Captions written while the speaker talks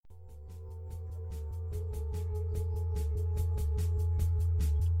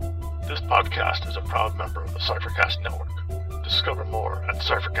podcast is a proud member of the Cyphercast Network. Discover more at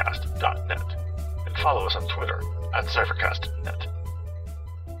cyphercast.net and follow us on Twitter at cyphercast.net.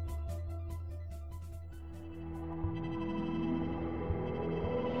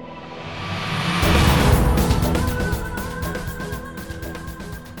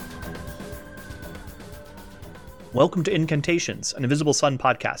 Welcome to Incantations, an Invisible Sun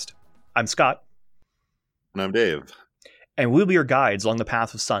podcast. I'm Scott. And I'm Dave. And we'll be your guides along the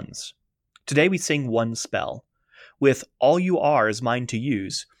path of suns. Today we sing one spell. With All You Are is Mine to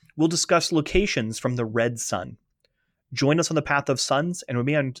Use, we'll discuss locations from the Red Sun. Join us on the path of suns, and we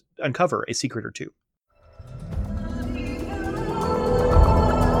may uncover a secret or two.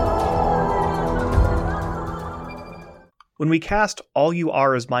 When we cast All You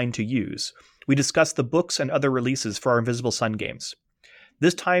Are is Mine to Use, we discuss the books and other releases for our Invisible Sun games.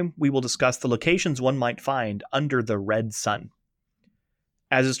 This time, we will discuss the locations one might find under the Red Sun.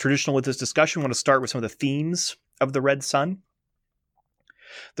 As is traditional with this discussion, I want to start with some of the themes of the Red Sun.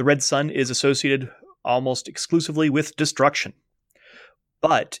 The Red Sun is associated almost exclusively with destruction,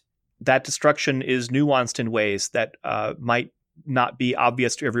 but that destruction is nuanced in ways that might not be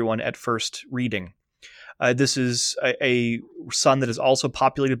obvious to everyone at first reading. This is a sun that is also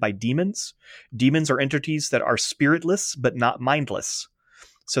populated by demons. Demons are entities that are spiritless but not mindless.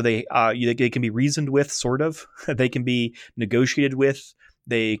 So they can be reasoned with, sort of. They can be negotiated with.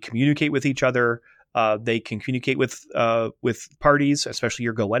 They communicate with each other. They can communicate with parties, especially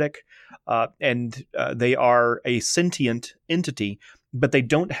your Goetic. And they are a sentient entity, but they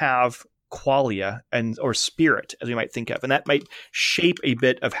don't have qualia or spirit, as we might think of. And that might shape a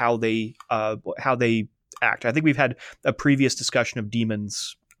bit of how they act. I think we've had a previous discussion of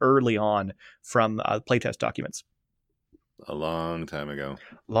demons early on from playtest documents. A long time ago.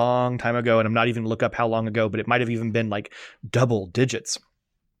 And I'm not even going to look up how long ago, but it might have even been like double digits.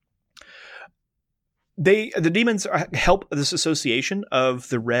 The demons help this association of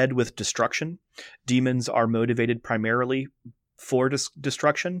the red with destruction. Demons are motivated primarily for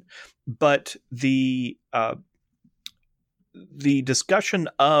destruction, but the discussion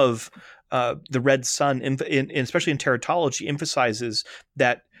of the Red Sun, especially in teratology, emphasizes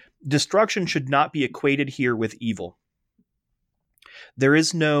that destruction should not be equated here with evil. There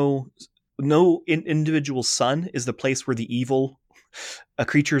is no individual sun is the place where the evil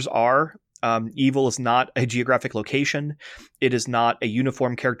creatures are. Evil is not a geographic location. It is not a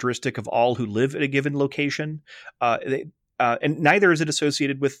uniform characteristic of all who live at a given location. And neither is it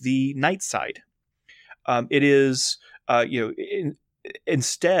associated with the night side. It is,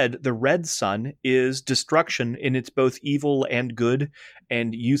 instead, the Red Sun is destruction in its both evil and good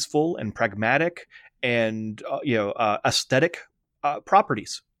and useful and pragmatic and aesthetic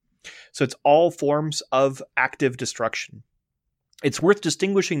properties. So it's all forms of active destruction. It's worth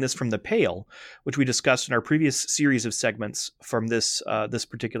distinguishing this from the Pale, which we discussed in our previous series of segments from this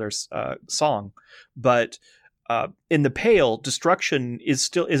particular song. But in the Pale, destruction is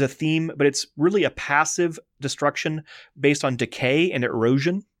a theme, but it's really a passive destruction based on decay and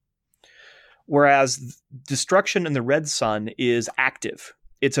erosion. Whereas destruction in the Red Sun is active.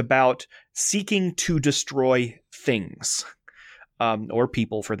 It's about seeking to destroy things, or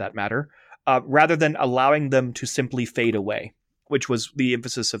people for that matter, rather than allowing them to simply fade away, which was the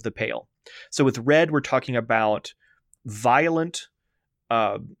emphasis of the Pale. So with Red, we're talking about violent,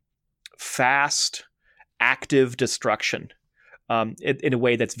 fast, active destruction in a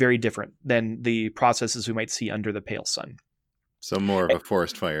way that's very different than the processes we might see under the Pale Sun. So more of a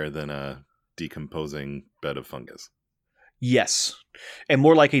forest fire than a decomposing bed of fungus. Yes, and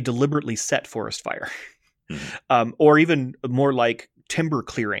more like a deliberately set forest fire. Or even more like timber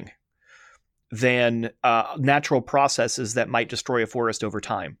clearing than natural processes that might destroy a forest over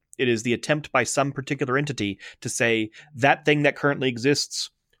time. It is the attempt by some particular entity to say that thing that currently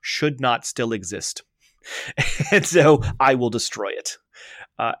exists should not still exist. And so I will destroy it.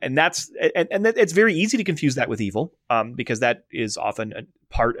 And it's very easy to confuse that with evil, because that is often a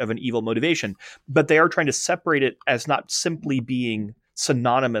part of an evil motivation. But they are trying to separate it as not simply being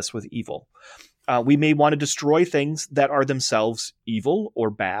synonymous with evil. We may want to destroy things that are themselves evil or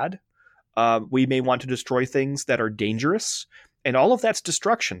bad. We may want to destroy things that are dangerous. And all of that's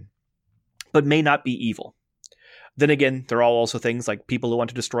destruction, but may not be evil. Then again, there are also things like people who want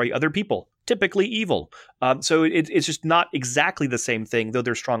to destroy other people, typically evil. So it's just not exactly the same thing, though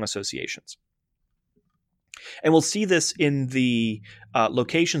there's strong associations. And we'll see this in the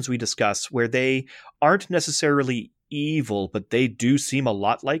locations we discuss, where they aren't necessarily evil, but they do seem a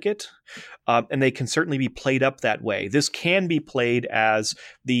lot like it. And they can certainly be played up that way. This can be played as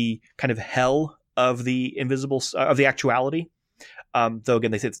the kind of hell of the invisible, of the actuality. Though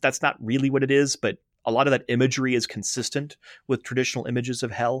again, they say that's not really what it is, but a lot of that imagery is consistent with traditional images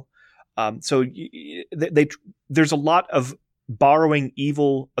of hell. So there's a lot of borrowing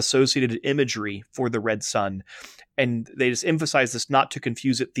evil associated imagery for the Red Sun, and they just emphasize this not to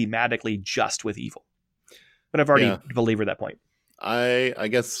confuse it thematically just with evil. But I've already belaboured that point. I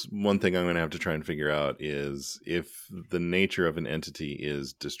guess one thing I'm going to have to try and figure out is if the nature of an entity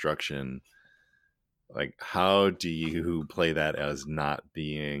is destruction, like how do you play that as not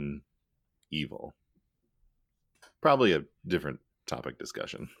being evil? Probably a different topic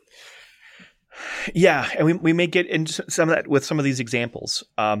discussion. Yeah, and we may get into some of that with some of these examples,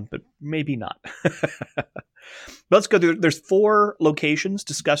 but maybe not. But let's go through. There's 4 locations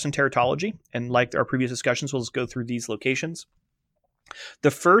discussed in teratology, and like our previous discussions, we'll just go through these locations.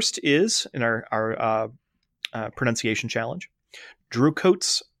 The first is in our pronunciation challenge,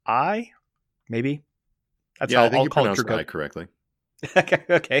 Drukot's Eye. Maybe that's how I'll call it. Drukot correctly.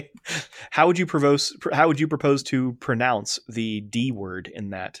 Okay. How would you propose to pronounce the D word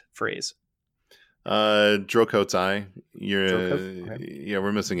in that phrase? Drokot's Eye. Okay. Yeah,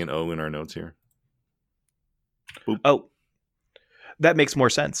 we're missing an O in our notes here. Boop. Oh, that makes more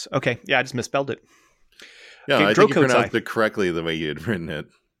sense. Okay, yeah, I just misspelled it. Yeah, okay, I think you pronounced it correctly the way you had written it.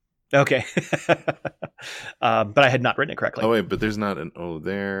 Okay, but I had not written it correctly. Oh wait, but there's not an O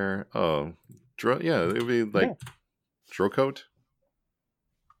there. Oh, yeah, it would be like Drokot.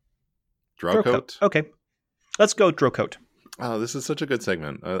 Drokot. Okay, let's go Drokot. Oh, this is such a good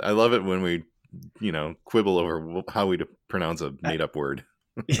segment. I love it when we, quibble over how we pronounce a made-up word.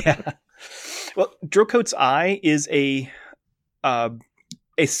 Yeah. Well, Drokot's Eye is a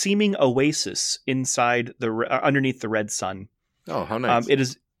seeming oasis inside underneath the Red Sun. Oh, how nice! It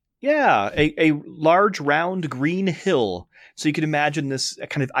is, a large round green hill. So you can imagine this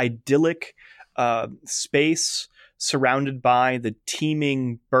kind of idyllic space surrounded by the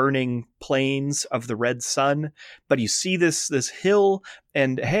teeming, burning plains of the Red Sun. But you see this hill,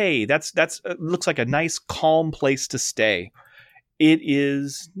 and hey, that's looks like a nice, calm place to stay. It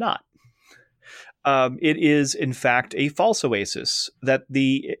is not. It is, in fact, a false oasis. That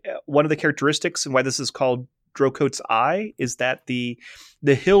one of the characteristics and why this is called Drokot's Eye is that the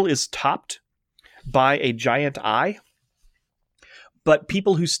hill is topped by a giant eye. But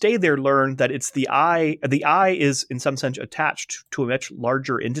people who stay there learn that it's the eye. The eye is, in some sense, attached to a much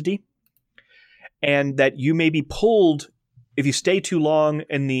larger entity, and that you may be pulled if you stay too long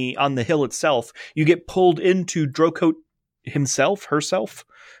on the hill itself. You get pulled into Drokot herself,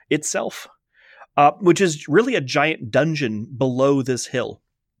 itself, which is really a giant dungeon below this hill.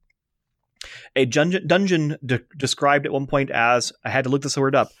 A dungeon described at one point as, I had to look this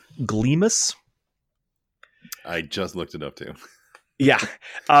word up, Gleemus. I just looked it up too. Yeah.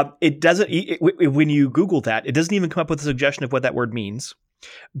 It doesn't, when you Google that, it doesn't even come up with a suggestion of what that word means.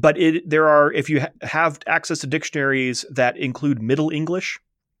 But there are, if you have access to dictionaries that include Middle English,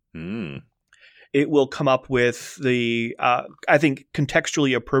 it will come up with the, I think,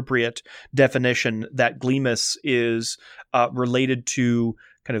 contextually appropriate definition that Gleemus is related to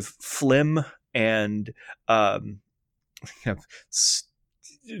kind of phlegm and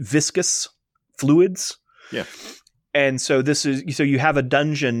viscous fluids. Yeah. And so you have a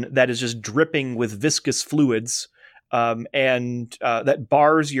dungeon that is just dripping with viscous fluids, and that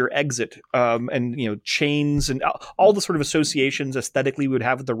bars your exit, and chains and all the sort of associations aesthetically we would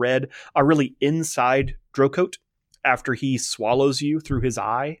have with the red are really inside Drokot after he swallows you through his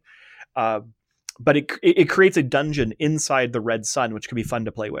eye. But it creates a dungeon inside the Red Sun, which can be fun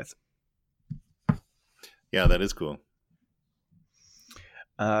to play with. Yeah, that is cool.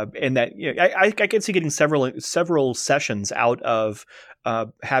 And that I can see getting several sessions out of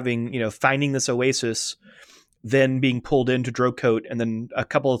having finding this oasis, then being pulled into Drokot, and then a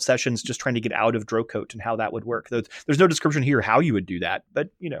couple of sessions just trying to get out of Drokot and how that would work. There's no description here how you would do that, but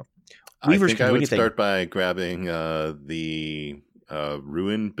Weavers I would start by grabbing the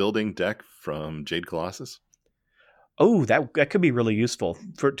ruin building deck from Jade Colossus. Oh, that could be really useful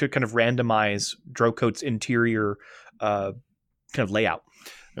to kind of randomize Drokot's interior kind of layout.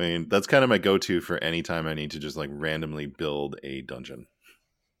 I mean, that's kind of my go-to for any time I need to just like randomly build a dungeon.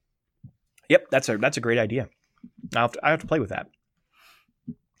 Yep, that's a great idea. I have to play with that.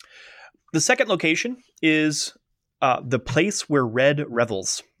 The second location is the place where Red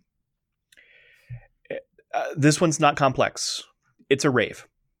revels. This one's not complex. It's a rave.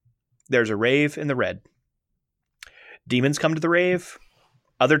 There's a rave in the Red. Demons come to the rave.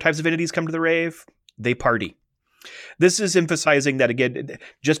 Other types of entities come to the rave. They party. This is emphasizing that, again,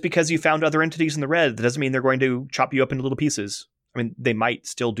 just because you found other entities in the Red, that doesn't mean they're going to chop you up into little pieces. I mean, they might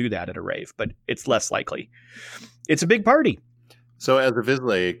still do that at a rave, but it's less likely. It's a big party. So as a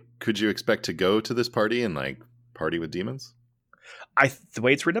Vizsla, could you expect to go to this party and like party with demons? The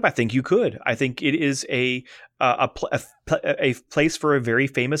way it's written up, I think you could. I think it is a place for a very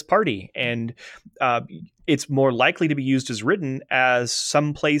famous party, and it's more likely to be used as written as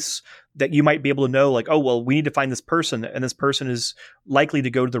some place that you might be able to know, like, oh, well, we need to find this person, and this person is likely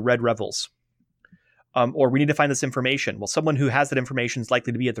to go to the Red Revels. Or we need to find this information. Well, someone who has that information is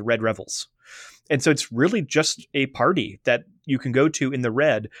likely to be at the Red Revels. And so it's really just a party that you can go to in the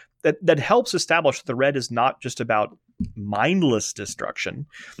Red that helps establish that the Red is not just about mindless destruction.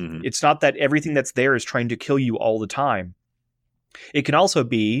 Mhm. It's not that everything that's there is trying to kill you all the time. It can also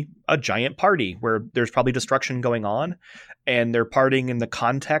be a giant party where there's probably destruction going on, and they're partying in the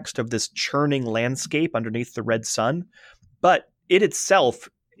context of this churning landscape underneath the red sun. But it itself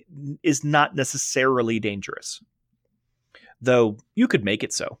is not necessarily dangerous, though you could make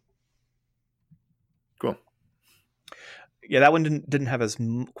it so. Cool. Yeah, that one didn't have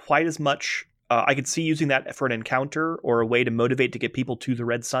quite as much. I could see using that for an encounter or a way to motivate to get people to the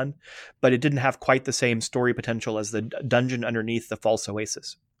Red Sun, but it didn't have quite the same story potential as the dungeon underneath the false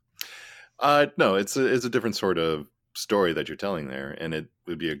oasis. No, it's a different sort of story that you're telling there, and it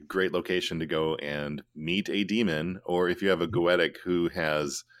would be a great location to go and meet a demon, or if you have a Goetic who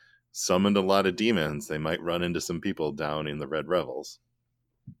has summoned a lot of demons, they might run into some people down in the Red Revels.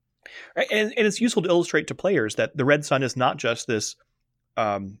 Right? And it's useful to illustrate to players that the Red Sun is not just this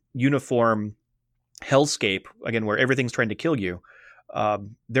uniform hellscape, again, where everything's trying to kill you.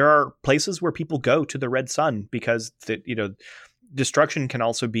 There are places where people go to the Red Sun because destruction can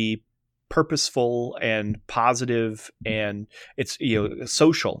also be purposeful and positive, and it's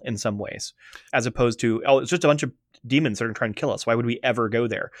social in some ways, as opposed to, oh, it's just a bunch of demons that are trying to kill us. Why would we ever go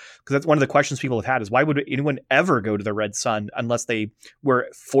there? Because that's one of the questions people have had, is why would anyone ever go to the Red Sun unless they were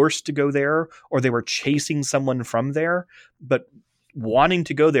forced to go there or they were chasing someone from there? But wanting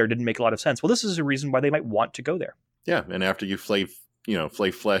to go there didn't make a lot of sense. Well, this is a reason why they might want to go there. Yeah, and after you flay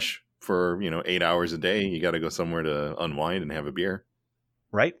flesh for 8 hours a day, you got to go somewhere to unwind and have a beer,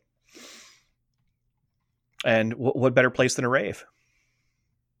 right? And what better place than a rave?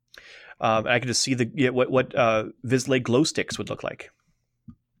 I could just see what Vizsla glow sticks would look like.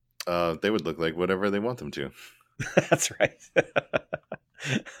 They would look like whatever they want them to. That's right.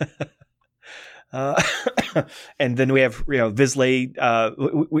 And then we have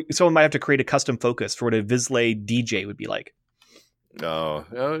Vizsla. Someone might have to create a custom focus for what a Vizsla DJ would be like. Oh,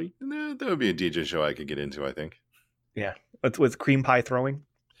 that would be a DJ show I could get into, I think. Yeah, with cream pie throwing.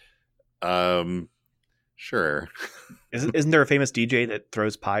 Sure. Isn't there a famous DJ that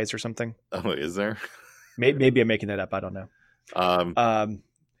throws pies or something? Oh, is there? Maybe I'm making that up. I don't know.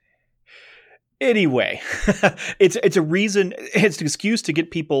 Anyway, it's a reason, it's an excuse to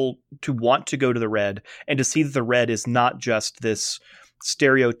get people to want to go to the Red and to see that the Red is not just this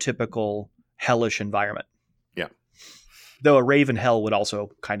stereotypical hellish environment. Yeah. Though a rave in hell would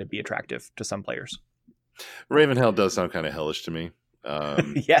also kind of be attractive to some players. Ravenhell does sound kind of hellish to me.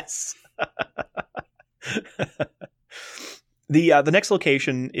 Yes. The next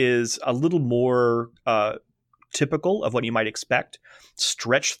location is a little more typical of what you might expect.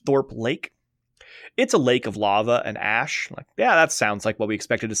 Stretchthorpe Lake. It's a lake of lava and ash. That sounds like what we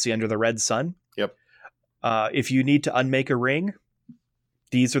expected to see under the Red Sun. Yep. If you need to unmake a ring,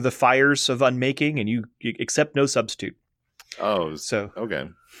 these are the fires of unmaking, and you accept no substitute. Oh, so okay.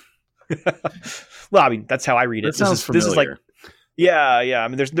 Well, I mean, that's how I read it. That sounds familiar. This is like, yeah. I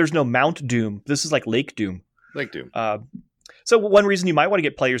mean, there's no Mount Doom. This is like Lake Doom. Lake Doom. So one reason you might want to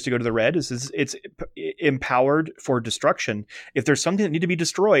get players to go to the Red is it's empowered for destruction. If there's something that need to be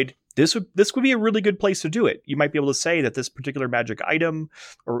destroyed, this would be a really good place to do it. You might be able to say that this particular magic item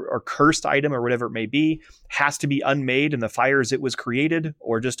or cursed item or whatever it may be has to be unmade in the fires it was created,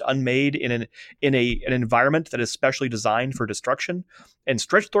 or just unmade in an environment that is specially designed for destruction. And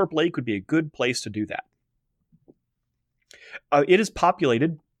Stretchthorpe Lake would be a good place to do that. It is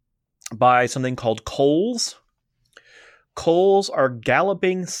populated by something called Coals. Coals are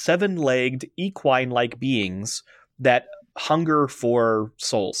galloping, seven-legged, equine-like beings that hunger for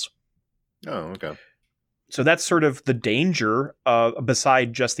souls. Oh, okay. So that's sort of the danger,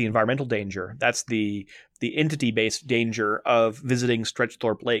 beside just the environmental danger. That's the entity-based danger of visiting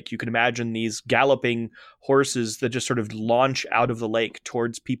Stretchthorpe Lake. You can imagine these galloping horses that just sort of launch out of the lake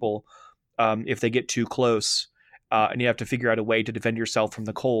towards people if they get too close, and you have to figure out a way to defend yourself from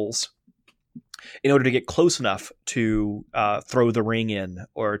the coals in order to get close enough to throw the ring in,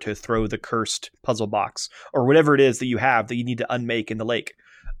 or to throw the cursed puzzle box, or whatever it is that you have that you need to unmake in the lake.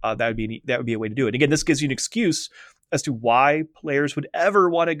 That would be a way to do it. Again, this gives you an excuse as to why players would ever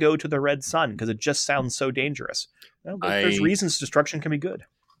want to go to the Red Sun, because it just sounds so dangerous. Well, there's reasons destruction can be good.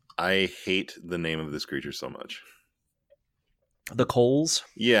 I hate the name of this creature so much. The Coals?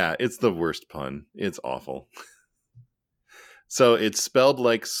 Yeah, it's the worst pun. It's awful. So it's spelled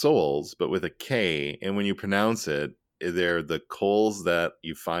like souls, but with a K, and when you pronounce it, they're the coals that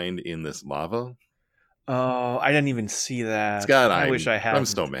you find in this lava. Oh, I didn't even see that. Scott, I wish I had. I'm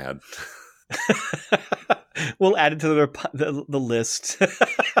so mad. We'll add it to the list.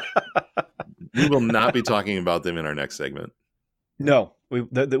 We will not be talking about them in our next segment. No,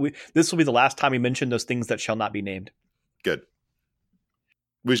 this will be the last time we mention those things that shall not be named. Good.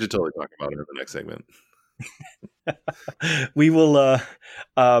 We should totally talk about it in the next segment. We will,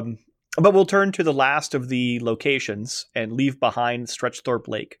 but we'll turn to the last of the locations and leave behind Stretchthorpe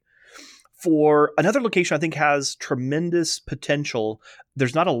Lake for another location I think has tremendous potential.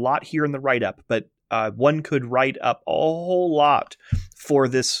 There's not a lot here in the write-up, but one could write up a whole lot for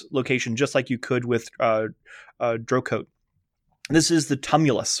this location, just like you could with Drocote. This is the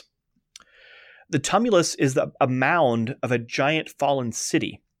Tumulus. The Tumulus is a mound of a giant fallen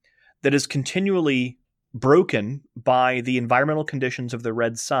city that is continually broken by the environmental conditions of the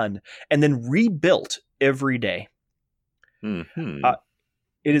Red Sun and then rebuilt every day. Mm-hmm.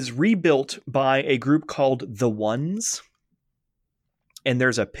 It is rebuilt by a group called the Ones. And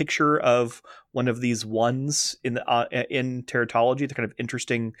there's a picture of one of these ones in Teratology, the kind of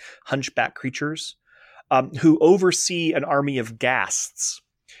interesting hunchback creatures, who oversee an army of ghasts.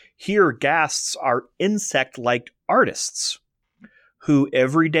 Here, ghasts are insect-like artists who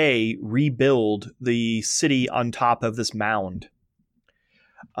every day rebuild the city on top of this mound.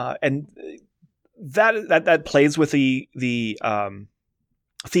 And that plays with the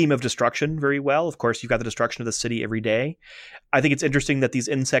theme of destruction very well. Of course, you've got the destruction of the city every day. I think it's interesting that these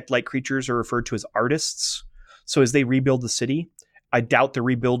insect-like creatures are referred to as artists. So as they rebuild the city, I doubt they're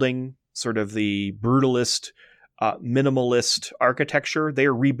rebuilding sort of the brutalist, minimalist architecture. They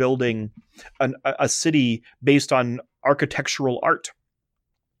are rebuilding a city based on architectural art.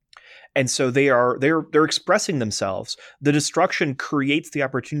 And so they're expressing themselves. The destruction creates the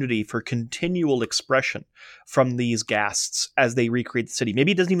opportunity for continual expression from these ghasts as they recreate the city.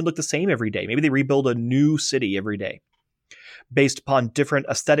 Maybe it doesn't even look the same every day. Maybe they rebuild a new city every day based upon different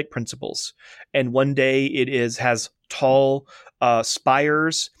aesthetic principles. And one day it has tall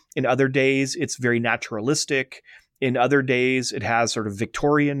spires. In other days, it's very naturalistic. In other days, it has sort of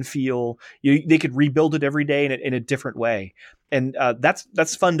Victorian feel. They could rebuild it every day in a different way. And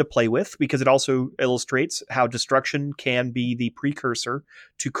that's fun to play with because it also illustrates how destruction can be the precursor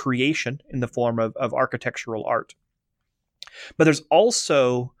to creation in the form of architectural art. But there's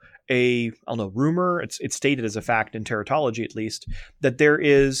also rumor, it's stated as a fact in Teratology at least, that there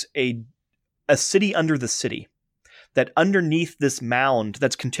is a city under the city. That underneath this mound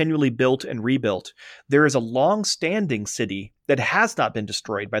that's continually built and rebuilt, there is a long-standing city that has not been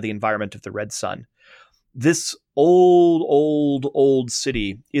destroyed by the environment of the Red Sun. This old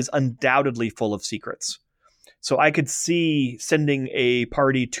city is undoubtedly full of secrets. So I could see sending a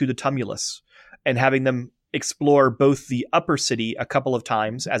party to the Tumulus and having them explore both the upper city a couple of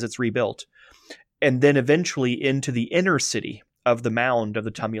times as it's rebuilt, and then eventually into the inner city of the mound of the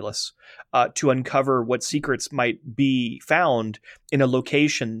Tumulus to uncover what secrets might be found in a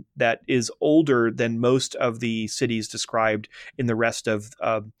location that is older than most of the cities described in the rest of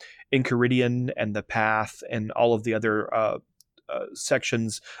Enchiridion and the Path and all of the other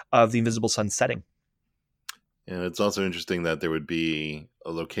sections of the Invisible Sun setting. And it's also interesting that there would be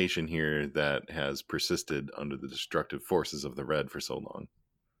a location here that has persisted under the destructive forces of the Red for so long.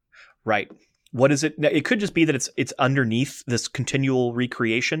 Right. What is it? It could just be that it's underneath this continual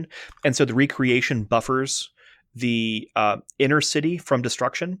recreation. And so the recreation buffers the inner city from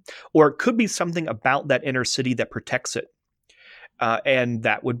destruction. Or it could be something about that inner city that protects it. And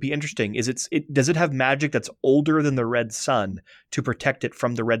that would be interesting. Does it have magic that's older than the Red Sun to protect it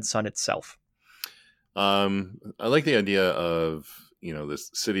from the Red Sun itself? I like the idea of,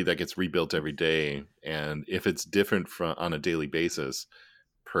 this city that gets rebuilt every day. And if it's different on a daily basis,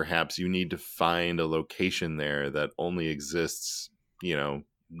 perhaps you need to find a location there that only exists,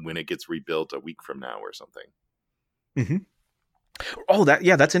 when it gets rebuilt a week from now or something. Mm-hmm. Oh,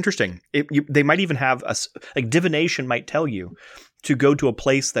 that's interesting. They might even have divination might tell you to go to a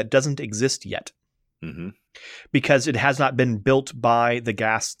place that doesn't exist yet, because it has not been built by the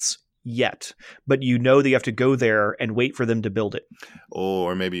ghasts yet, but that you have to go there and wait for them to build it.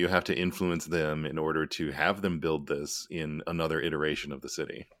 Or maybe you have to influence them in order to have them build this in another iteration of the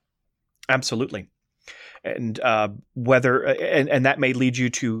city. Absolutely. and and that may lead you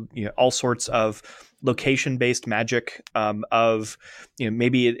to all sorts of location-based magic. Of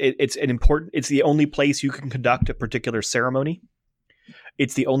maybe it's the only place you can conduct a particular ceremony.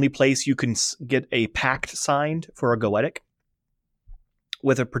 It's the only place you can get a pact signed for a goetic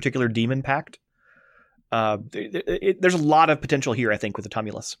with a particular demon pact. There's a lot of potential here, I think, with the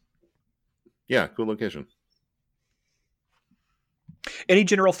Tumulus. Yeah, cool location. Any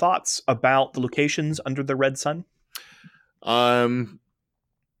general thoughts about the locations under the Red Sun?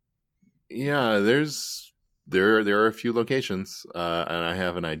 Yeah, there are a few locations, and I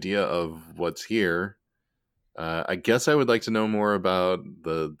have an idea of what's here. I guess I would like to know more about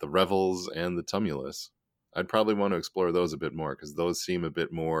the Revels and the Tumulus. I'd probably want to explore those a bit more because those seem a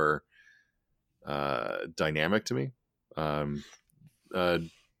bit more dynamic to me.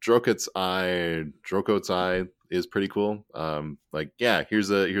 Drokot's Eye is pretty cool. Here's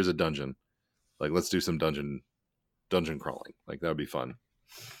a dungeon. Like, let's do some dungeon crawling. Like, that would be fun.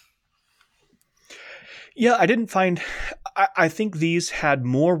 Yeah, I think these had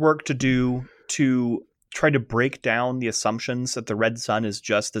more work to do to try to break down the assumptions that the Red Sun is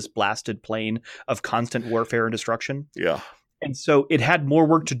just this blasted plane of constant warfare and destruction. Yeah. And so it had more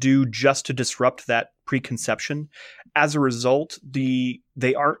work to do just to disrupt that preconception. As a result, the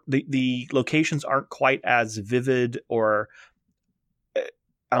locations aren't quite as vivid or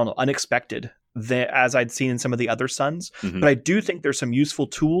unexpected as I'd seen in some of the other Suns. Mm-hmm. But I do think there's some useful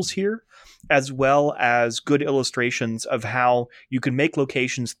tools here, as well as good illustrations of how you can make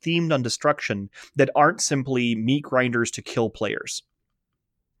locations themed on destruction that aren't simply meat grinders to kill players.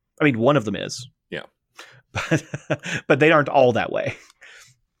 I mean, one of them is. Yeah. But they aren't all that way.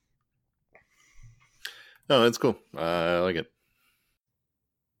 No, that's cool. I like it.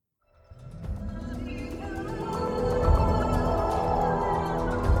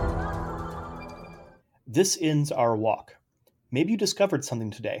 This ends our walk. Maybe you discovered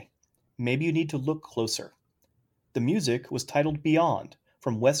something today. Maybe you need to look closer. The music was titled Beyond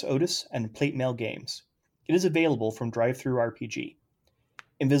from Wes Otis and Plate Mail Games. It is available from DriveThruRPG.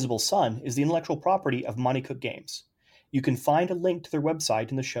 Invisible Sun is the intellectual property of Monty Cook Games. You can find a link to their website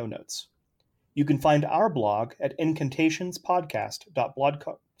in the show notes. You can find our blog at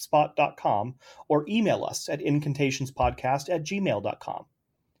incantationspodcast.blogspot.com or email us at incantationspodcast@gmail.com.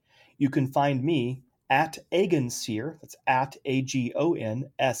 You can find me at Agonseer, that's at AGONSEER,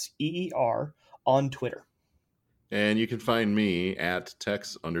 on Twitter. And you can find me at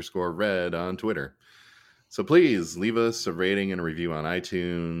Tex_Red on Twitter. So please leave us a rating and a review on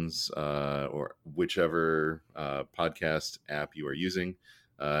iTunes or whichever podcast app you are using.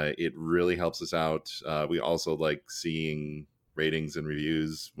 It really helps us out. We also like seeing ratings and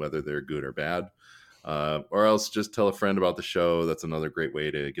reviews, whether they're good or bad. Or else just tell a friend about the show. That's another great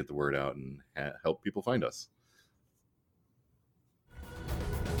way to get the word out and help people find us.